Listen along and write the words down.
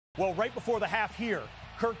Well, right before the half here,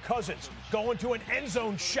 Kirk Cousins going to an end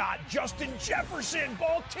zone shot. Justin Jefferson,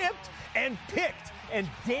 ball tipped and picked. And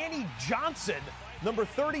Danny Johnson, number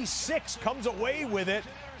 36, comes away with it.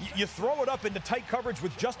 You throw it up into tight coverage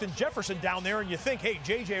with Justin Jefferson down there, and you think, hey,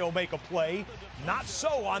 JJ will make a play. Not so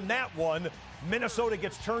on that one. Minnesota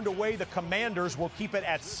gets turned away. The Commanders will keep it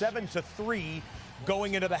at 7-3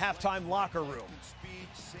 going into the halftime locker room.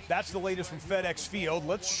 That's the latest from FedEx Field.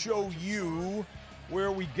 Let's show you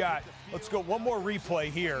where we got. Let's go one more replay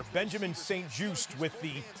here. Benjamin St. Just with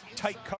the tight coverage.